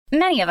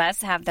Many of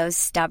us have those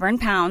stubborn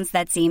pounds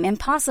that seem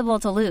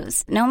impossible to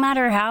lose, no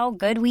matter how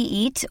good we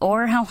eat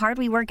or how hard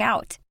we work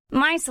out.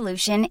 My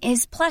solution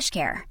is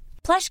PlushCare.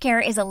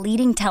 PlushCare is a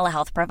leading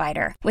telehealth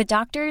provider with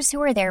doctors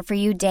who are there for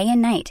you day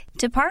and night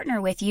to partner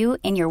with you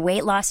in your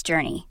weight loss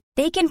journey.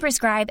 They can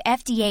prescribe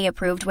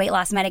FDA-approved weight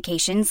loss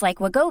medications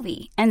like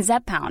Wegovy and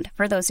Zepbound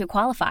for those who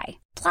qualify.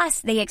 Plus,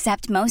 they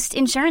accept most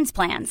insurance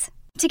plans.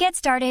 To get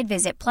started,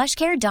 visit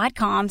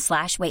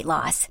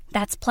plushcare.com/weightloss.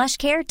 That's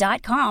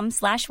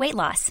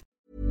plushcare.com/weightloss.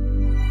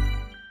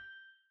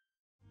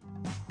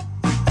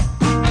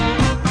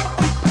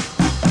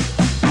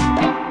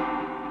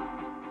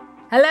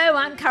 Hello,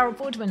 I'm Carol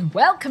Boardman.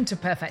 Welcome to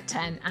Perfect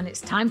 10, and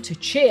it's time to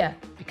cheer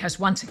because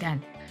once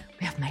again,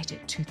 we have made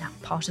it to that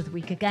part of the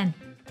week again.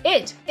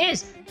 It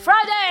is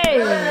Friday!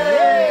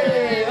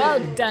 Yay! Well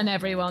done,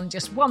 everyone.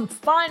 Just one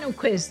final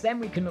quiz, then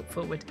we can look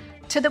forward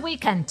to the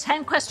weekend.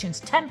 10 questions,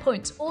 10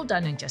 points, all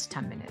done in just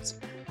 10 minutes.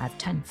 I have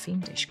 10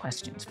 fiendish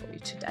questions for you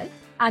today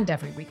and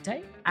every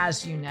weekday,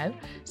 as you know.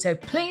 So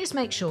please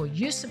make sure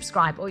you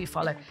subscribe or you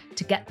follow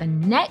to get the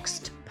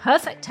next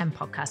Perfect 10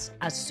 podcast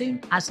as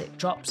soon as it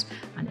drops,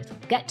 and it'll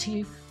get to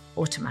you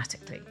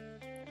automatically.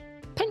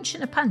 Pinch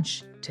and a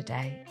punch.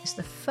 Today is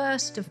the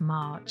 1st of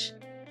March.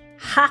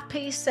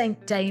 Happy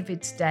St.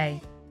 David's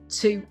Day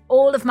to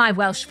all of my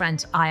Welsh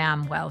friends. I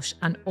am Welsh,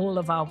 and all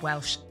of our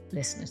Welsh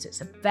listeners.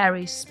 It's a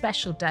very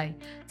special day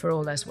for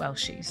all those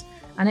Welshies.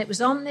 And it was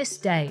on this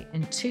day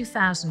in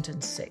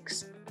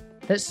 2006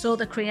 that saw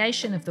the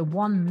creation of the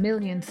 1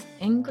 millionth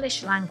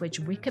English language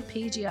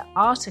Wikipedia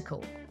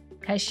article. In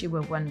case you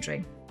were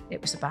wondering, it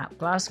was about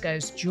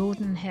Glasgow's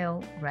Jordan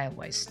Hill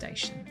railway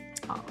station.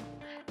 Oh,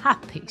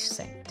 happy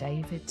St.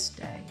 David's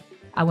Day.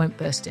 I won't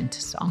burst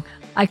into song.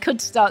 I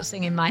could start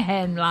singing my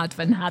hen lad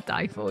van had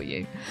I for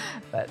you,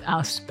 but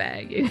I'll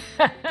spare you.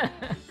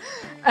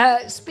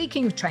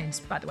 Speaking of trains,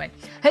 by the way,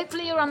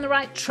 hopefully you're on the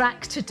right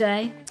track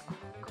today. Oh,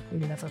 God, we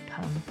love a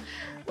pun.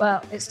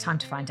 Well, it's time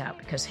to find out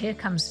because here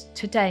comes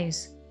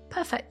today's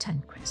Perfect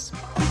 10 quiz.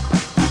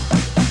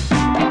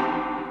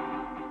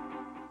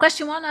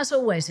 Question 1, as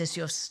always, is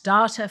your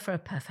starter for a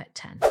Perfect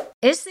 10.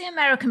 Is the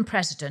American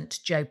president,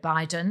 Joe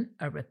Biden,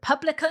 a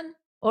Republican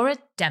or a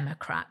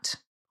Democrat?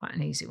 Quite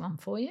an easy one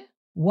for you.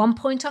 1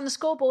 point on the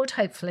scoreboard,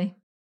 hopefully.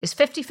 It's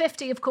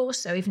 50-50, of course,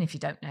 so even if you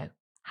don't know,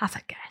 have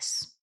a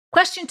guess.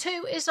 Question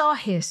 2 is our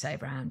hearsay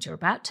round. You're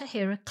about to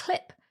hear a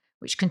clip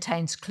which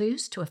contains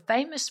clues to a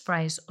famous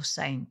phrase or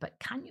saying, but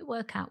can you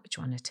work out which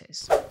one it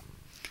is? Oh,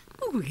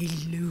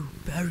 hello,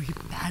 Barry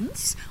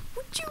Pants.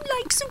 Would you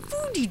like some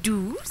foodie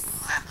doos?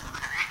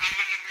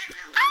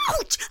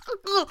 Ouch!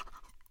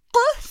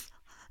 Get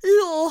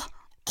your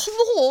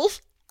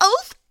claws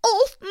out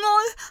of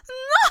my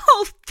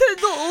mouth,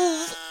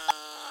 Piddles!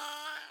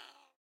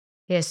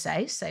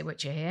 Hearsay, say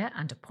what you hear,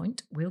 and a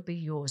point will be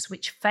yours.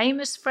 Which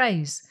famous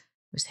phrase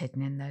was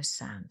hidden in those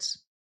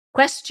sounds?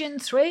 Question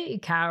 3,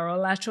 Carol,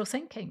 lateral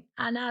thinking.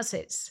 And as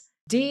it's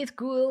Dydd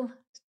Gwyl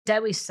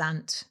Dewi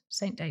Sant,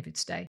 St.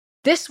 David's Day,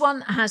 this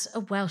one has a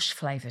Welsh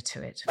flavour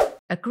to it.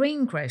 A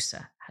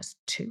greengrocer has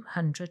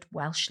 200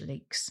 Welsh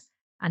leeks,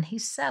 and he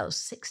sells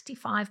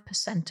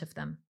 65% of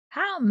them.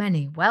 How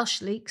many Welsh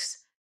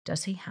leeks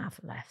does he have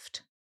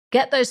left?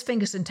 Get those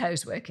fingers and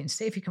toes working.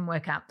 See if you can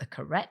work out the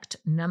correct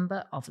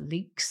number of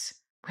leeks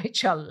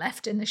which are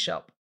left in the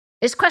shop.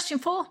 It's question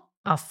 4,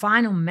 our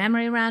final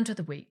memory round of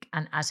the week.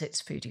 And as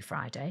it's Foodie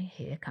Friday,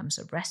 here comes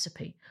a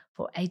recipe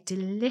for a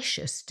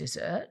delicious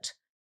dessert.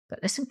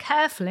 But listen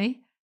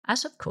carefully,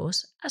 as of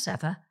course, as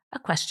ever, a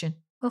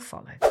question will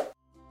follow.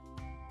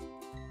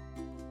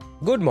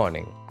 Good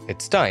morning.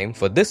 It's time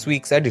for this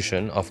week's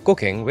edition of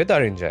Cooking with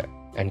Arinjay.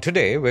 And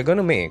today we're going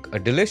to make a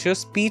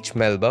delicious peach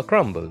melba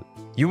crumble.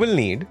 You will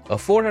need a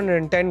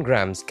 410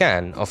 grams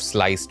can of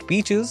sliced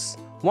peaches,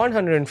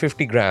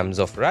 150 grams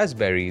of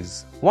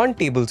raspberries, 1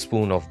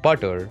 tablespoon of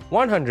butter,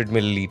 100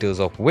 milliliters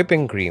of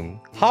whipping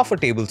cream, half a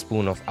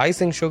tablespoon of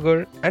icing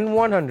sugar, and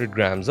 100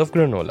 grams of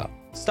granola.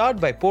 Start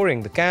by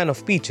pouring the can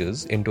of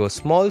peaches into a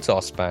small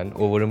saucepan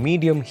over a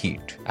medium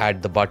heat.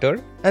 Add the butter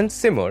and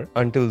simmer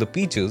until the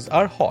peaches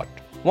are hot.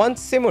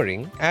 Once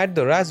simmering, add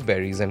the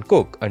raspberries and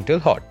cook until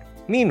hot.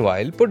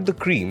 Meanwhile, put the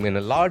cream in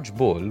a large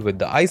bowl with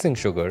the icing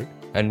sugar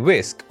and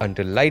whisk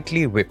until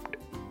lightly whipped.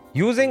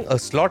 Using a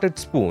slotted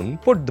spoon,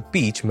 put the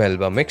peach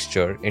melba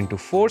mixture into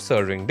 4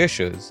 serving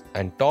dishes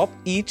and top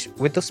each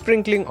with a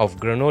sprinkling of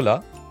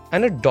granola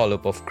and a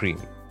dollop of cream.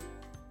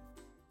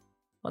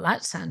 Well,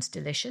 that sounds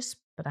delicious,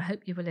 but I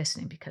hope you were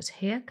listening because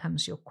here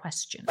comes your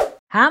question.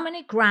 How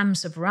many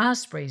grams of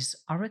raspberries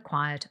are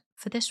required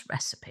for this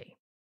recipe?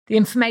 The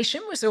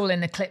information was all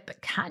in the clip,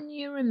 but can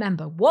you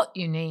remember what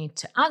you need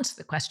to answer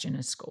the question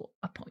and score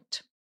a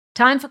point?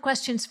 Time for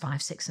questions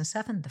 5, 6 and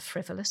 7, the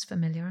frivolous,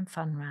 familiar and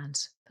fun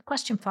rounds. For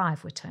question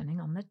 5, we're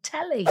turning on the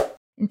telly.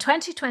 In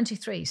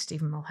 2023,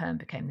 Stephen Mulhern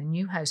became the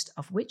new host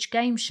of which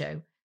game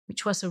show,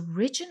 which was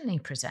originally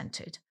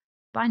presented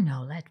by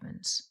Noel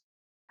Edmonds?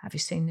 Have you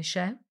seen the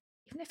show?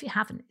 Even if you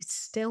haven't, it's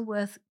still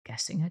worth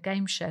guessing a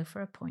game show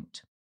for a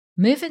point.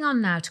 Moving on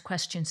now to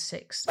question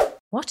 6.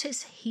 What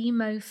is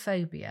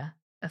hemophobia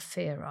a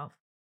fear of.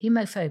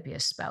 Hemophobia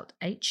is spelled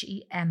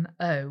Hemophobia.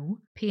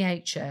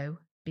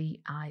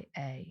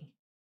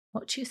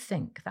 What do you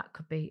think that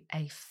could be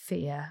a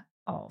fear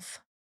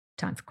of?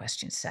 Time for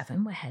question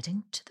 7. We're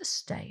heading to the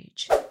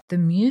stage. The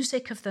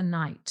Music of the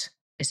Night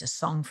is a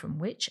song from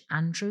which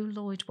Andrew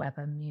Lloyd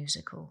Webber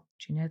musical?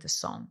 Do you know the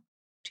song?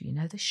 Do you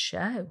know the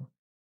show?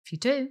 If you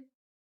do,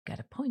 get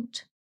a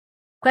point.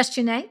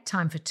 Question 8,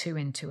 time for 2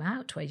 in, 2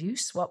 out, where you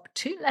swap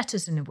 2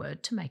 letters in a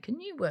word to make a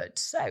new word.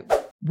 So,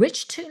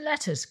 which 2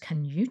 letters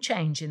can you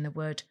change in the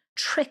word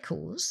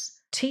trickles,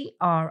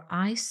 Trickles,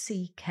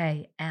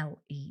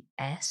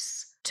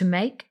 to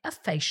make a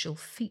facial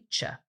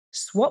feature?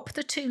 Swap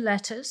the 2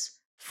 letters,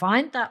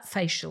 find that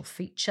facial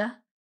feature,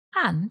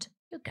 and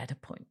you'll get a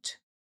point.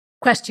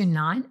 Question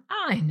 9,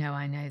 I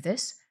know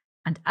this.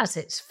 And as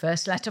it's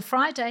First Letter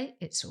Friday,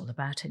 it's all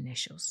about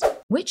initials.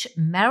 Which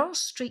Meryl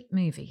Streep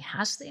movie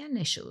has the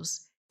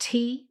initials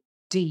TDWP?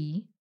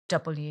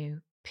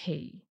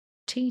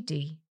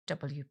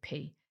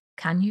 TDWP.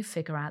 Can you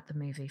figure out the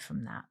movie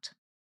from that?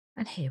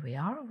 And here we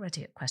are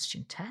already at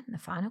question 10, the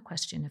final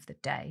question of the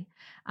day.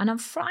 And on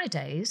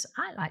Fridays,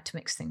 I like to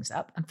mix things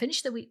up and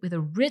finish the week with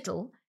a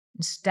riddle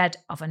instead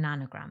of an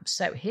anagram.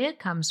 So here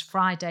comes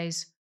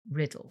Friday's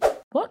riddle.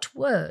 What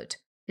word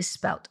is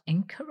spelt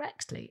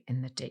incorrectly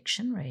in the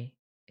dictionary?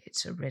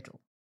 It's a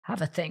riddle.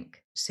 Have a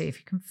think, see if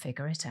you can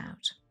figure it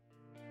out.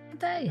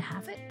 There you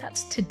have it.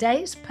 That's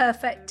today's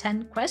perfect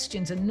 10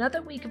 questions.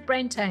 Another week of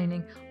brain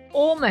training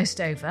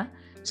almost over.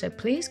 So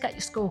please get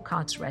your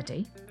scorecards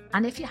ready.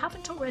 And if you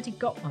haven't already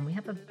got one, we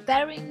have a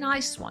very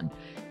nice one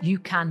you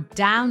can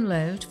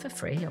download for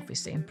free,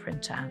 obviously, and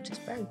print out. It's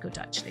very good,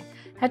 actually.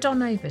 Head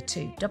on over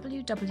to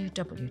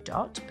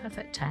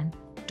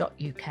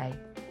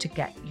www.perfect10.uk to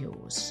get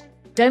yours.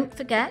 Don't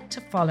forget to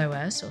follow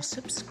us or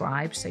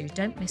subscribe so you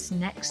don't miss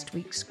next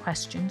week's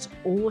questions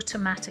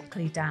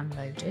automatically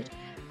downloaded.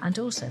 And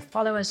also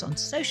follow us on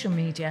social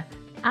media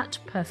at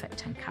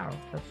Perfect10Carol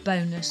for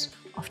bonus,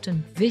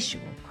 often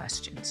visual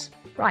questions.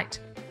 Right,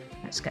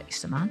 let's get you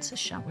some answers,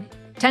 shall we?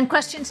 10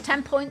 questions,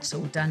 10 points,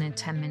 all done in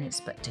 10 minutes.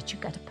 But did you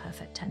get a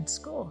perfect 10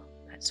 score?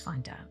 Let's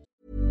find out.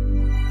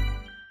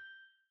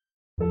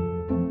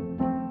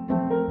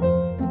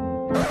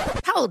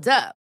 Hold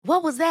up.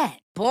 What was that?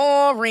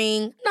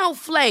 Boring. No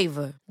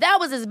flavor. That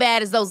was as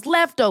bad as those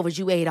leftovers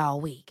you ate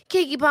all week.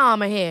 Keke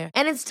Palmer here.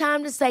 And it's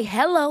time to say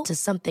hello to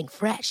something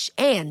fresh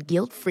and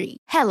guilt-free.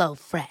 Hello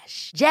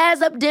Fresh.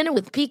 Jazz up dinner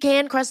with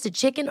pecan-crusted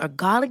chicken or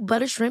garlic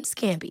butter shrimp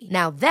scampi.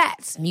 Now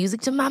that's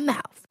music to my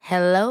mouth.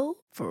 Hello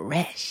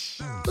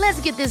Fresh.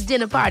 Let's get this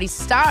dinner party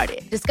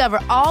started. Discover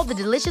all the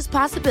delicious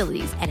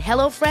possibilities at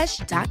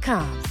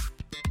HelloFresh.com.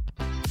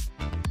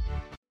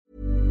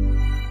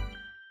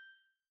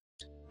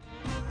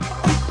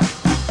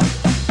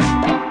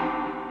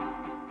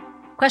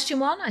 Question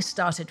 1, I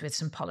started with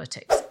some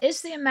politics.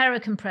 Is the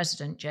American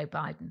president, Joe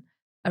Biden,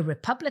 a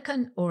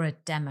Republican or a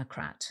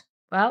Democrat?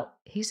 Well,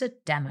 he's a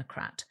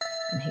Democrat,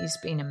 and he's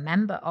been a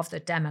member of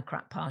the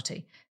Democrat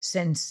Party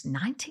since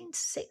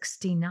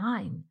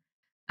 1969.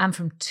 And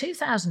from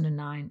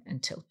 2009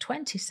 until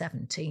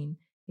 2017,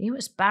 he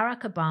was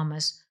Barack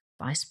Obama's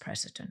vice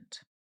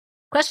president.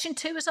 Question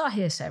 2 is our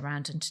hearsay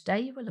round, and today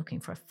you were looking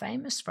for a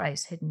famous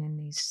phrase hidden in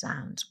these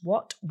sounds.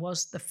 What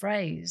was the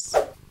phrase?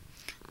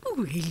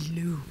 Oh,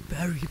 hello,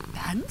 Barry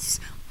Pants.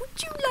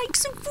 Would you like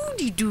some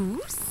foodie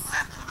doos?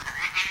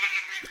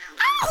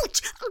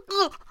 Ouch!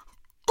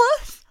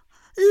 Get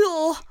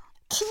your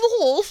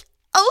claws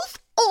out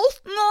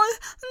of my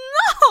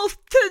mouth,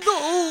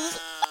 kiddos!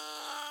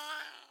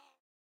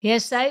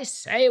 Hearsay,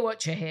 say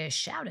what you hear,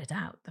 shout it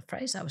out. The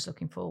phrase I was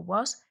looking for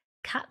was,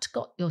 cat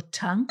got your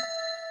tongue?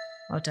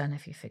 Well done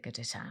if you figured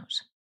it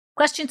out.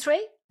 Question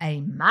 3,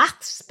 a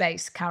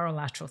maths-based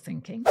carolateral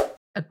thinking.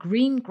 A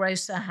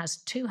greengrocer has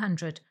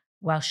 200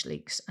 Welsh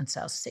leeks and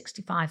sells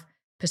 65%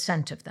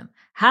 of them.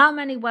 How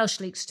many Welsh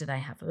leeks do they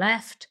have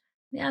left?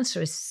 The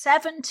answer is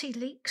 70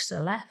 leeks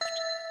are left.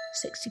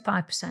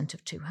 65%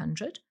 of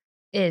 200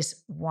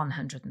 is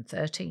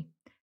 130.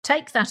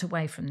 Take that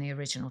away from the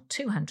original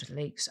 200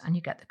 leeks and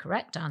you get the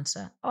correct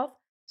answer of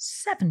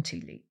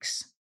 70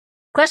 leeks.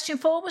 Question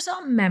 4 was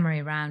our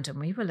memory round, and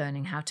we were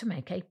learning how to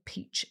make a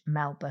peach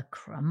Melba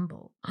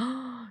crumble.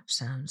 Oh,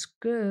 sounds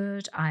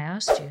good. I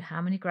asked you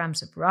how many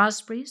grams of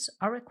raspberries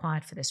are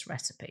required for this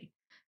recipe.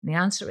 And the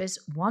answer is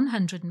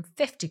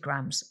 150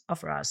 grams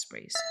of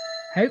raspberries.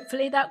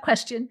 Hopefully that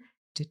question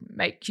didn't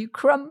make you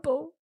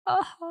crumble.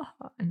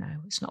 No,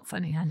 it's not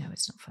funny. I know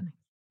it's not funny.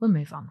 We'll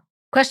move on.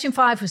 Question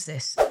 5 was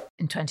this.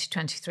 In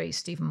 2023,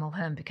 Stephen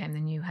Mulhern became the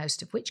new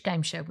host of which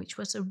game show, which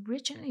was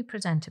originally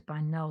presented by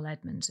Noel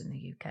Edmonds in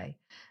the UK?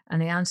 And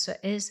the answer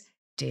is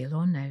Deal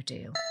or No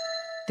Deal.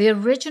 The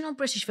original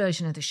British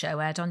version of the show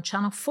aired on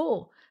Channel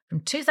 4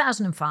 from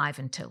 2005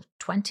 until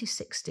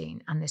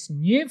 2016, and this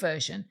new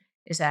version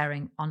is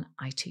airing on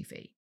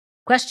ITV.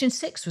 Question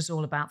 6 was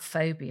all about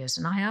phobias,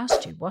 and I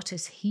asked you, what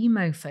is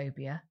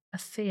hemophobia a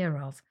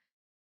fear of?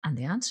 And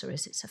the answer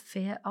is it's a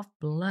fear of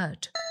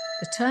blood.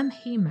 The term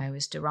hemo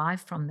is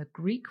derived from the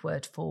Greek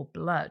word for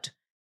blood,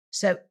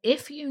 So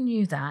if you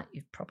knew that,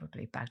 you've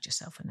probably bagged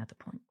yourself another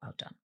point. Well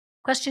done.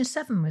 Question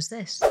 7 was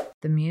this.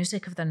 The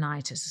Music of the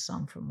Night is a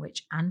song from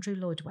which Andrew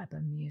Lloyd Webber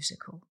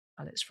musical?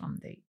 Well, it's from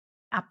the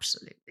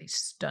absolutely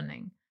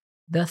stunning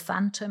The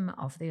Phantom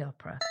of the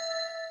Opera.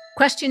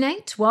 Question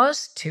 8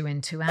 was 2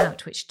 in, 2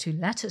 out. Which 2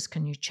 letters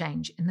can you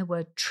change in the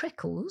word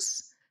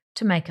trickles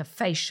to make a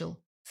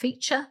facial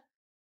feature?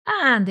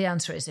 And the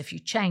answer is if you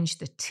change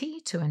the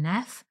T to an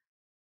F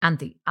and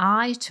the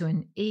I to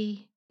an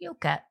E, you'll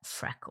get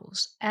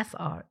freckles.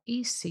 Freckles.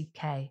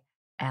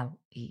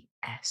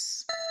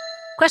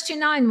 Question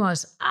 9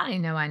 was, I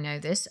know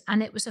this,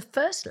 and it was a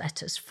first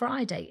letters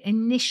Friday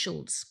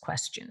initials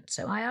question.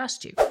 So I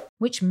asked you,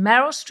 which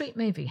Meryl Streep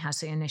movie has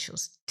the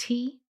initials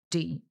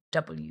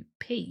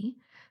TDWP?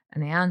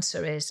 And the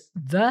answer is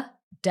The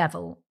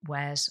Devil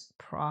Wears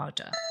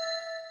Prada.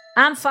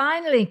 And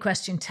finally,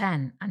 question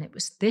 10, and it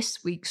was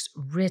this week's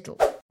riddle.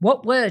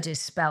 What word is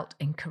spelt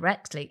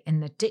incorrectly in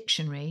the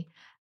dictionary?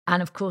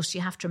 And of course,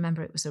 you have to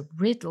remember it was a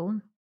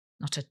riddle,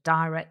 not a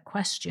direct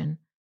question.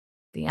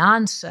 The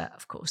answer,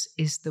 of course,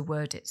 is the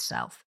word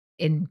itself.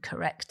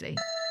 Incorrectly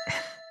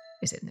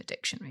is in the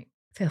dictionary.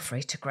 Feel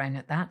free to groan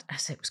at that,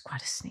 as it was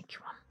quite a sneaky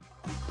one.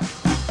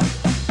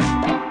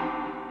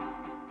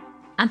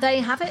 And there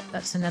you have it.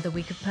 That's another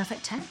week of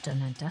Perfect 10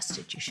 done and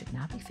dusted. You should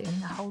now be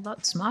feeling a whole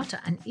lot smarter.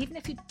 And even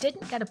if you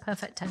didn't get a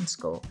Perfect 10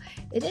 score,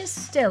 it is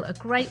still a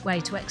great way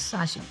to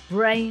exercise your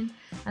brain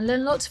and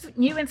learn lots of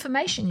new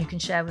information you can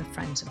share with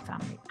friends and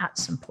family at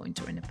some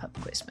point or in a pub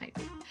quiz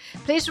maybe.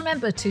 Please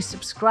remember to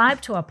subscribe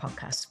to our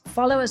podcast.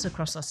 Follow us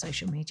across our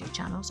social media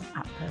channels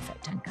at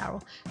Perfect 10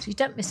 Carol so you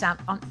don't miss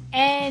out on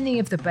any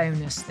of the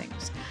bonus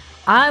things.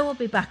 I will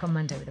be back on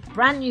Monday with a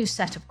brand new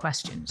set of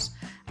questions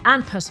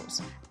and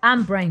puzzles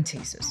and brain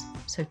teasers.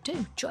 So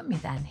do join me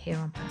then here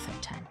on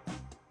Perfect 10.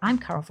 I'm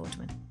Carol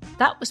Vorderman.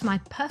 That was my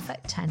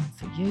Perfect 10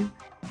 for you.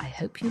 I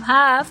hope you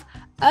have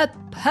a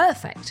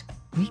perfect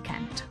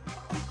weekend.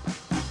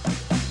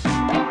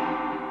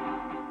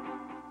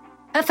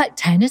 Perfect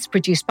 10 is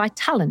produced by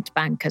Talent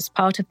Bank as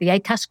part of the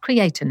Acast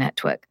Creator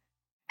Network.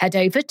 Head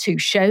over to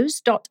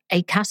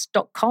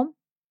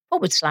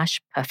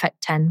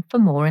shows.acast.com/perfect10 for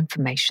more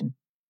information.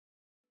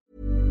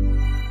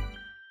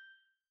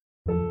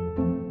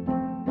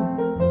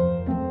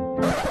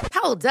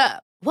 Hold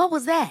up. What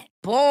was that?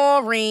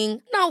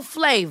 Boring. No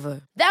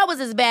flavor. That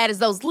was as bad as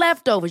those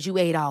leftovers you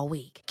ate all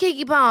week.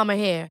 Keke Palmer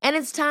here. And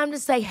it's time to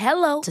say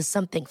hello to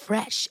something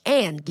fresh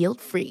and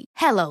guilt-free.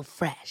 Hello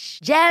Fresh.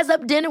 Jazz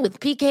up dinner with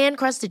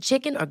pecan-crusted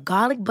chicken or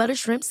garlic butter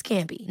shrimp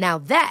scampi. Now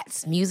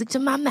that's music to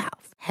my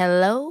mouth.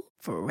 Hello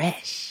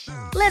Fresh.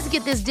 Let's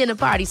get this dinner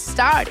party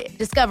started.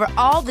 Discover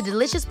all the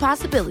delicious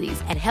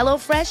possibilities at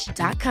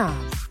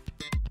HelloFresh.com.